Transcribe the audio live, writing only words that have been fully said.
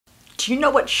Do you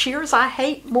know what shears I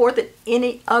hate more than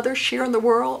any other shear in the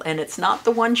world? And it's not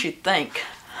the ones you think.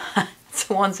 It's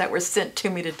the ones that were sent to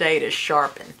me today to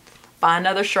sharpen by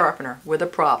another sharpener with a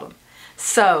problem.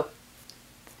 So,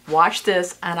 watch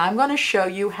this, and I'm going to show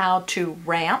you how to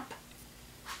ramp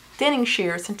thinning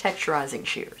shears and texturizing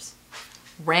shears.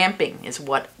 Ramping is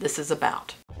what this is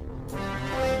about.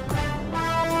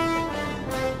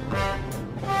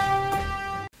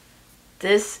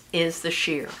 This is the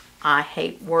shear I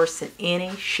hate worse than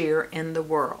any shear in the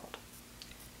world.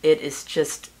 It is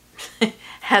just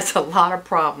has a lot of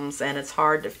problems and it's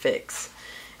hard to fix.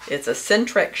 It's a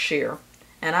Centrix shear,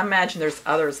 and I imagine there's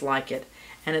others like it,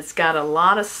 and it's got a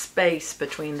lot of space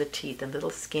between the teeth, the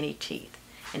little skinny teeth.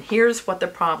 And here's what the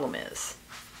problem is.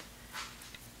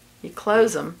 You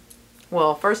close them.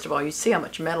 Well, first of all, you see how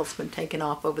much metal's been taken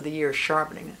off over the years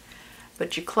sharpening it.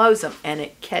 But you close them and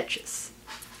it catches.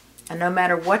 And no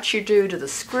matter what you do to the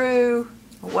screw,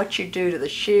 or what you do to the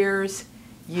shears,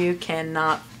 you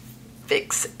cannot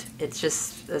fix it.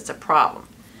 It's a problem.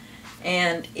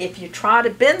 And if you try to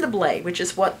bend the blade, which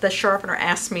is what the sharpener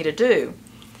asked me to do,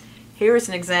 here's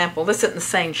an example. This isn't the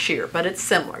same shear, but it's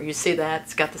similar. You see that?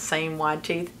 It's got the same wide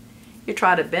teeth. You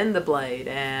try to bend the blade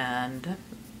and...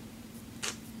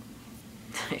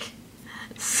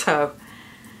 So,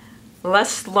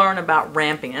 let's learn about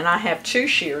ramping. And I have two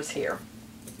shears here.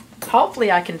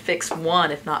 Hopefully I can fix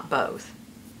one, if not both.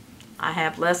 I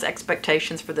have less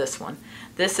expectations for this one.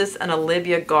 This is an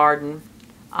Olivia Garden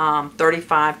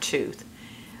 35 tooth.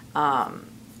 And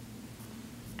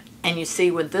you see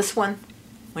with this one,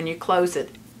 when you close it,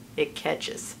 it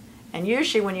catches. And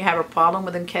usually when you have a problem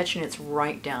with them catching, it's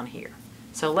right down here.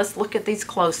 So let's look at these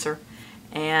closer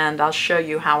and I'll show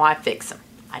you how I fix them.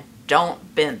 I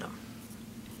don't bend them.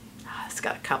 It's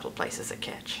got a couple of places that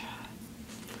catch.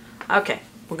 Okay,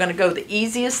 we're going to go the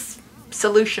easiest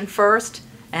solution first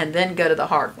and then go to the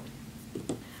hard one.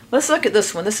 Let's look at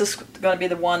this one. This is going to be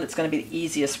the one that's going to be the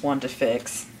easiest one to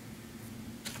fix.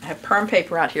 I have perm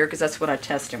paper out here because that's what I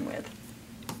test them with.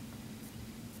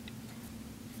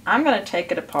 I'm going to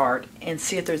take it apart and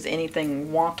see if there's anything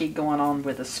wonky going on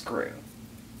with the screw.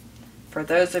 For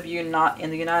those of you not in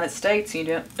the United States,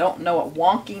 you don't know what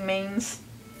wonky means.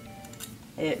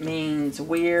 It means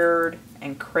weird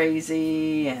and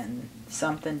crazy and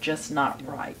something just not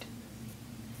right.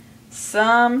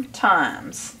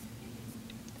 Sometimes,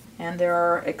 and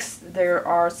there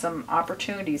are some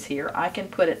opportunities here, I can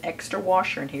put an extra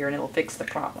washer in here and it'll fix the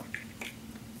problem.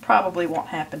 Probably won't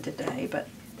happen today, but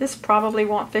this probably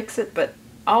won't fix it, but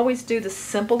always do the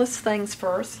simplest things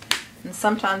first, and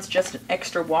sometimes just an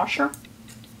extra washer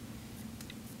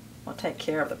will take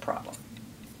care of the problem.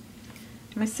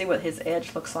 Let me see what his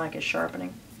edge looks like as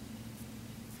sharpening.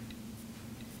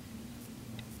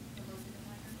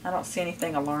 I don't see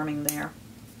anything alarming there.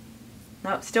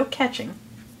 No, it's still catching.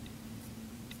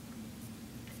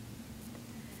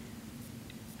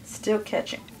 Still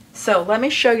catching. So let me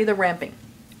show you the ramping.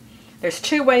 There's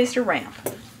two ways to ramp.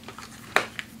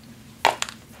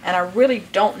 And I really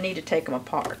don't need to take them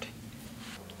apart.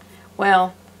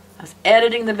 Well, I was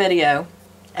editing the video,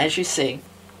 as you see.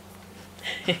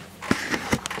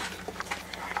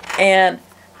 And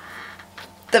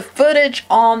the footage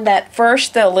on that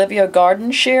first, the Olivia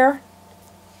Garden shear,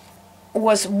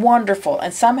 was wonderful.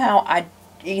 And somehow I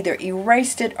either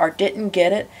erased it or didn't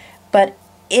get it. But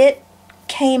it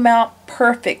came out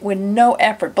perfect with no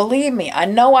effort. Believe me, I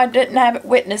know I didn't have it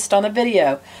witnessed on the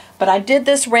video. But I did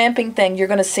this ramping thing you're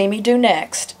going to see me do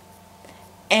next.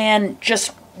 And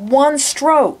just one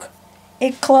stroke,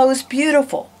 it closed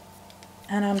beautiful.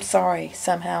 And I'm sorry,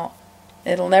 somehow,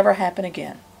 it'll never happen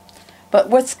again. But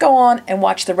let's go on and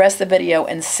watch the rest of the video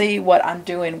and see what I'm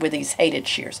doing with these hated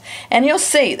shears. And you'll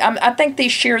see, I think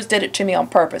these shears did it to me on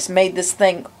purpose, made this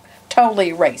thing totally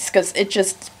erase, because it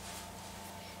just,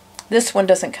 this one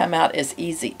doesn't come out as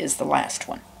easy as the last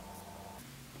one.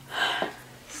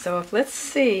 So let's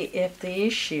see if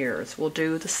these shears will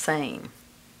do the same.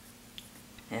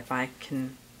 If I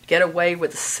can get away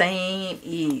with the same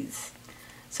ease.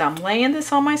 So I'm laying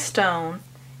this on my stone,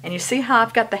 and you see how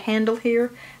I've got the handle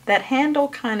here? That handle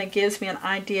kind of gives me an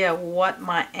idea of what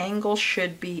my angle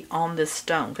should be on this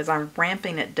stone, because I'm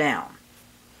ramping it down.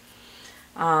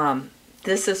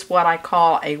 This is what I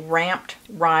call a ramped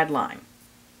ride line.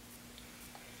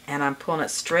 And I'm pulling it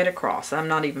straight across. I'm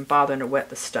not even bothering to wet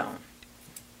the stone.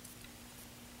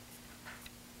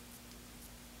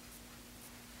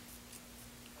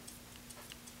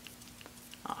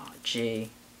 Oh,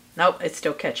 gee. Nope, it's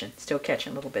still catching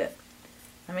a little bit.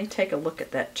 Let me take a look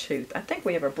at that tooth. I think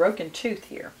we have a broken tooth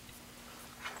here.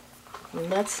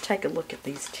 Let's take a look at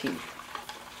these teeth.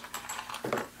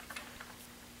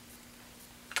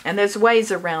 And there's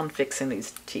ways around fixing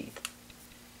these teeth.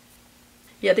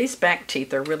 Yeah, these back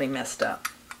teeth are really messed up.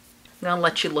 I'm going to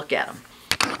let you look at them.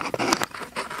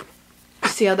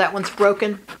 See how that one's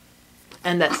broken?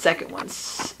 And that second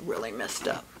one's really messed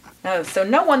up. So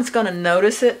no one's going to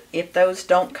notice it if those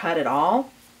don't cut at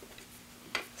all.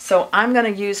 So I'm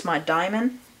going to use my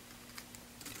diamond.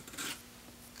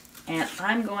 And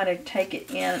I'm going to take it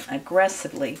in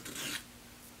aggressively.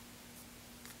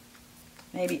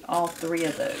 Maybe all three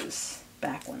of those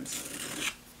back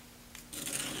ones.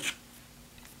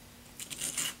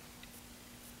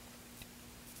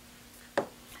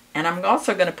 And I'm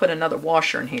also going to put another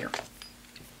washer in here,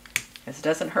 because it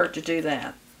doesn't hurt to do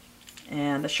that.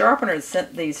 And the sharpener that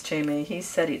sent these to me, he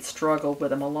said he'd struggled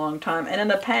with them a long time. And in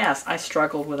the past, I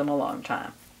struggled with them a long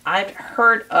time. I've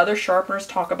heard other sharpeners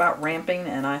talk about ramping,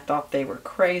 and I thought they were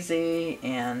crazy.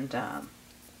 And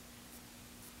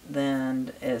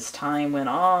then as time went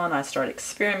on, I started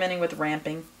experimenting with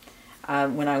ramping.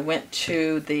 When I went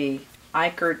to the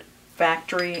Eichert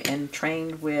factory and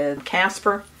trained with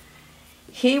Casper,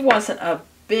 he wasn't a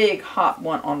big hot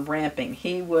one on ramping.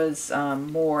 He was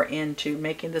more into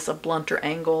making this a blunter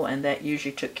angle, and that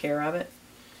usually took care of it.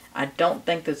 I don't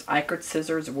think those Eichert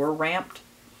scissors were ramped.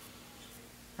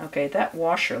 Okay, that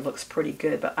washer looks pretty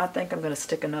good, but I think I'm going to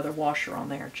stick another washer on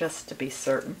there just to be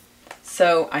certain.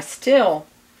 So I still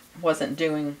wasn't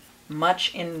doing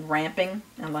much in ramping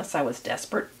unless I was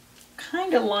desperate.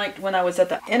 Kind of liked when I was at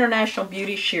the International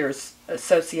Beauty Shears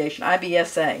Association,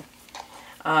 IBSA.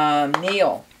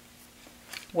 Neil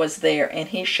was there, and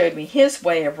he showed me his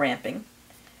way of ramping,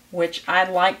 which I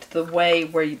liked the way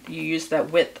where you use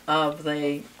that width of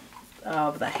the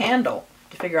handle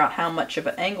to figure out how much of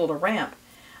an angle to ramp.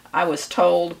 I was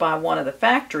told by one of the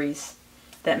factories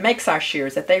that makes our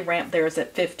shears that they ramp theirs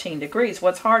at 15 degrees.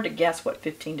 Well, it's hard to guess what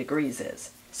 15 degrees is.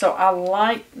 So I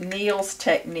like Neil's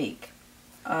technique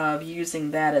of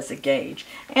using that as a gauge.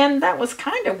 And that was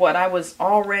kind of what I was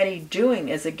already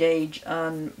doing as a gauge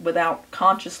without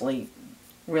consciously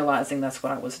realizing that's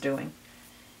what I was doing.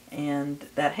 And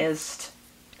that has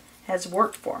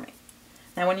worked for me.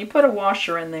 Now when you put a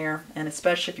washer in there, and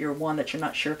especially if you're one that you're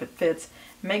not sure if it fits,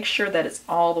 make sure that it's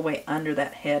all the way under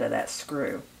that head of that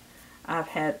screw. I've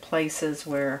had places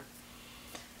where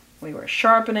we were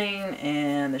sharpening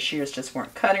and the shears just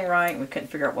weren't cutting right, and we couldn't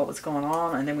figure out what was going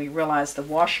on, and then we realized the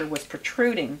washer was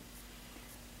protruding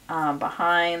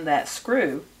behind that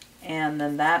screw, and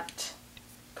then that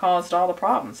caused all the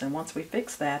problems. And once we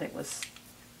fixed that, it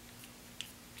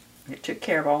took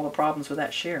care of all the problems with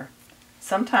that shear.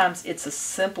 Sometimes it's the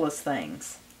simplest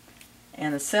things,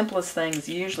 and the simplest things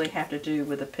usually have to do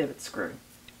with the pivot screw.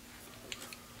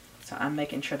 So I'm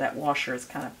making sure that washer is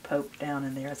kind of poked down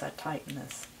in there as I tighten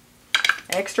this.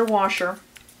 Extra washer,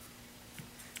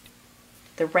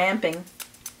 the ramping,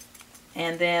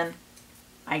 and then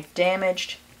I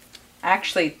damaged,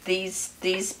 actually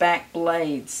these back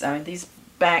blades, I mean these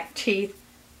back teeth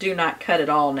do not cut at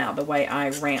all now the way I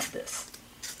ramp this.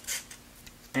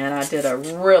 And I did a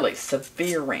really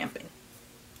severe ramping.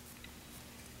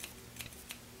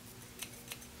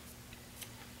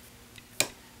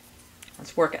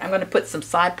 It's working. I'm going to put some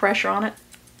side pressure on it,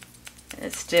 and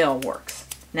it still works.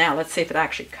 Now let's see if it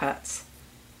actually cuts.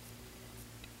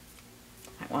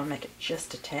 I want to make it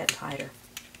just a tad tighter.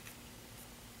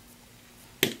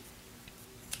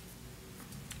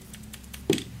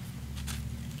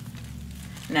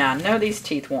 Now I know these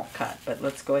teeth won't cut, but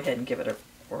let's go ahead and give it a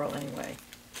whirl anyway.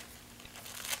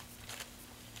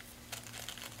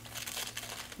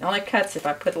 It only cuts if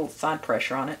I put a little side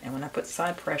pressure on it, and when I put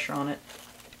side pressure on it,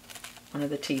 one of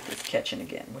the teeth is catching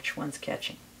again. Which one's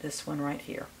catching? This one right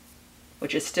here,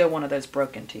 which is still one of those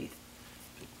broken teeth.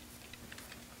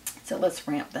 So let's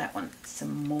ramp that one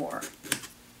some more.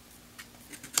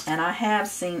 And I have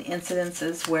seen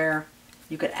incidences where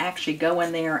you could actually go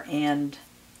in there and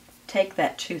take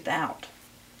that tooth out,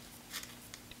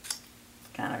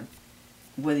 kind of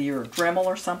with your Dremel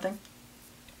or something.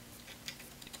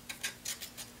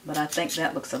 But I think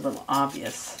that looks a little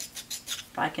obvious.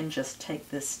 If I can just take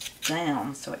this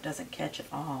down so it doesn't catch at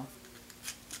all,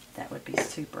 that would be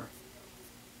super.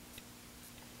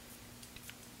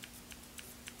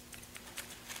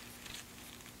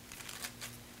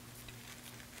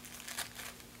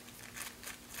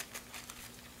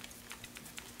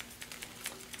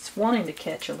 It's wanting to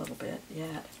catch a little bit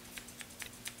yet.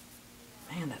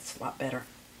 Man, that's a lot better.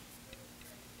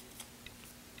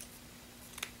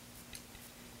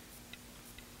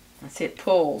 I see it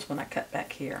pulls when I cut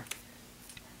back here.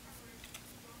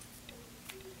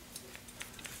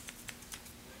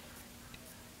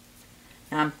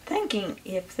 Now I'm thinking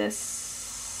if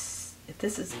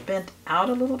this is bent out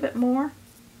a little bit more.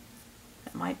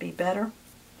 That might be better.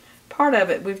 Part of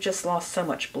it, we've just lost so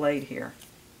much blade here.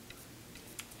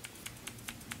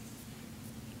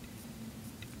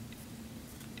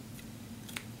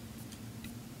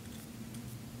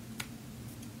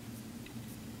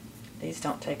 These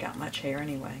don't take out much hair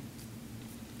anyway.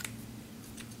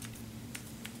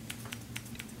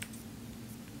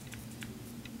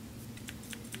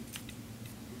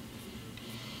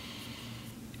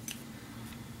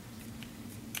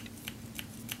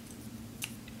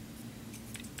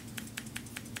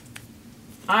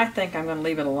 I think I'm going to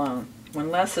leave it alone. When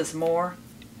less is more.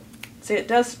 See, it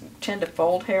does tend to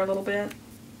fold hair a little bit.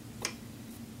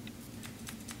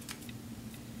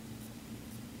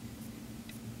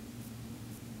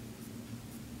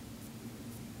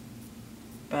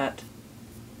 But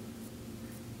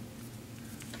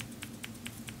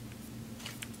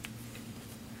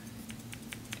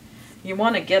you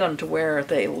want to get them to where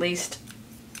they at least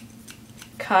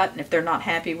cut, and if they're not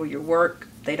happy with your work,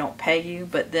 they don't pay you.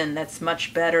 But then that's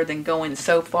much better than going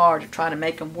so far to try to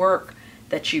make them work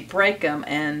that you break them,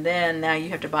 and then now you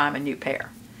have to buy them a new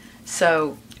pair.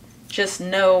 So just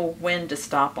know when to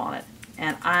stop on it.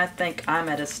 And I think I'm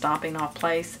at a stopping off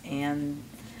place, and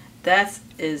that's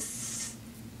as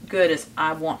good as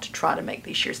I want to try to make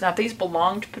these shears. Now, if these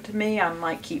belonged to me, I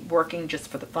might keep working just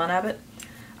for the fun of it.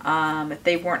 If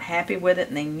they weren't happy with it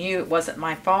and they knew it wasn't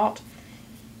my fault,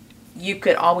 you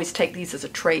could always take these as a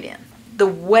trade-in. The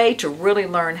way to really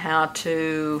learn how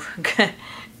to,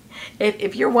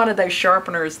 if you're one of those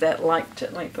sharpeners that like to,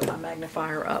 let me put my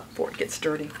magnifier up before it gets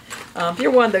dirty. If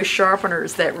you're one of those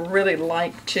sharpeners that really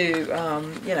like to,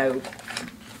 you know,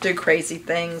 do crazy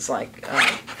things like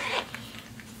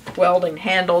welding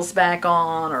handles back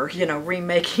on, or, you know,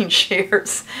 remaking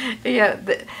shears, yeah,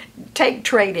 take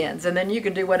trade-ins, and then you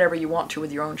can do whatever you want to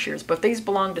with your own shears. But if these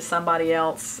belong to somebody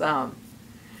else,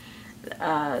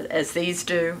 as these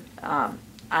do,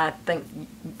 I think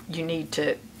you need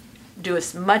to do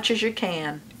as much as you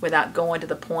can without going to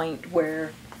the point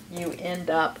where you end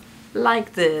up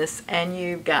like this and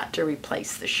you've got to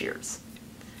replace the shears.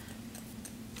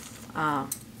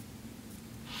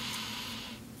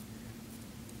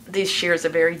 These shears are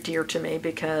very dear to me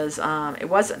because it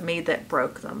wasn't me that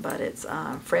broke them, but it's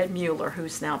Fred Mueller,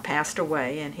 who's now passed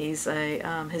away, and he's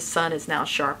his son is now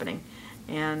sharpening,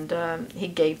 and he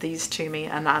gave these to me,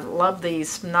 and I love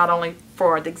these not only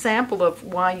for the example of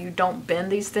why you don't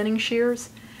bend these thinning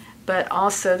shears, but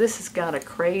also this has got a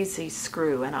crazy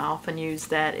screw, and I often use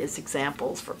that as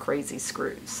examples for crazy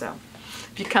screws. So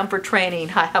if you come for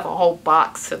training, I have a whole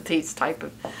box of these type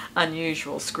of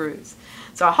unusual screws.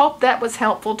 So I hope that was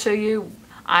helpful to you.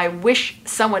 I wish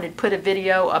someone had put a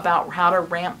video about how to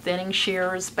ramp thinning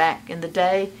shears back in the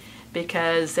day,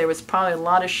 because there was probably a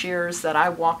lot of shears that I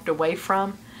walked away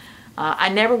from. I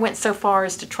never went so far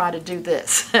as to try to do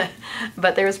this,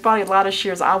 but there was probably a lot of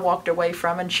shears I walked away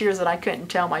from, and shears that I couldn't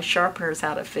tell my sharpeners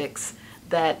how to fix,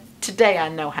 that today I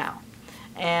know how.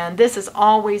 And this is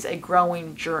always a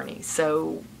growing journey.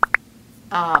 So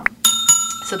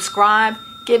subscribe.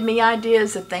 Give me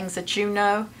ideas of things that you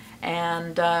know,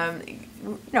 and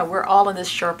you know, we're all in this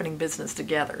sharpening business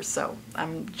together. So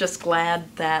I'm just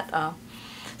glad that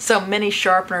so many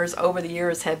sharpeners over the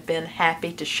years have been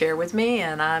happy to share with me,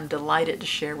 and I'm delighted to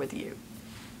share with you.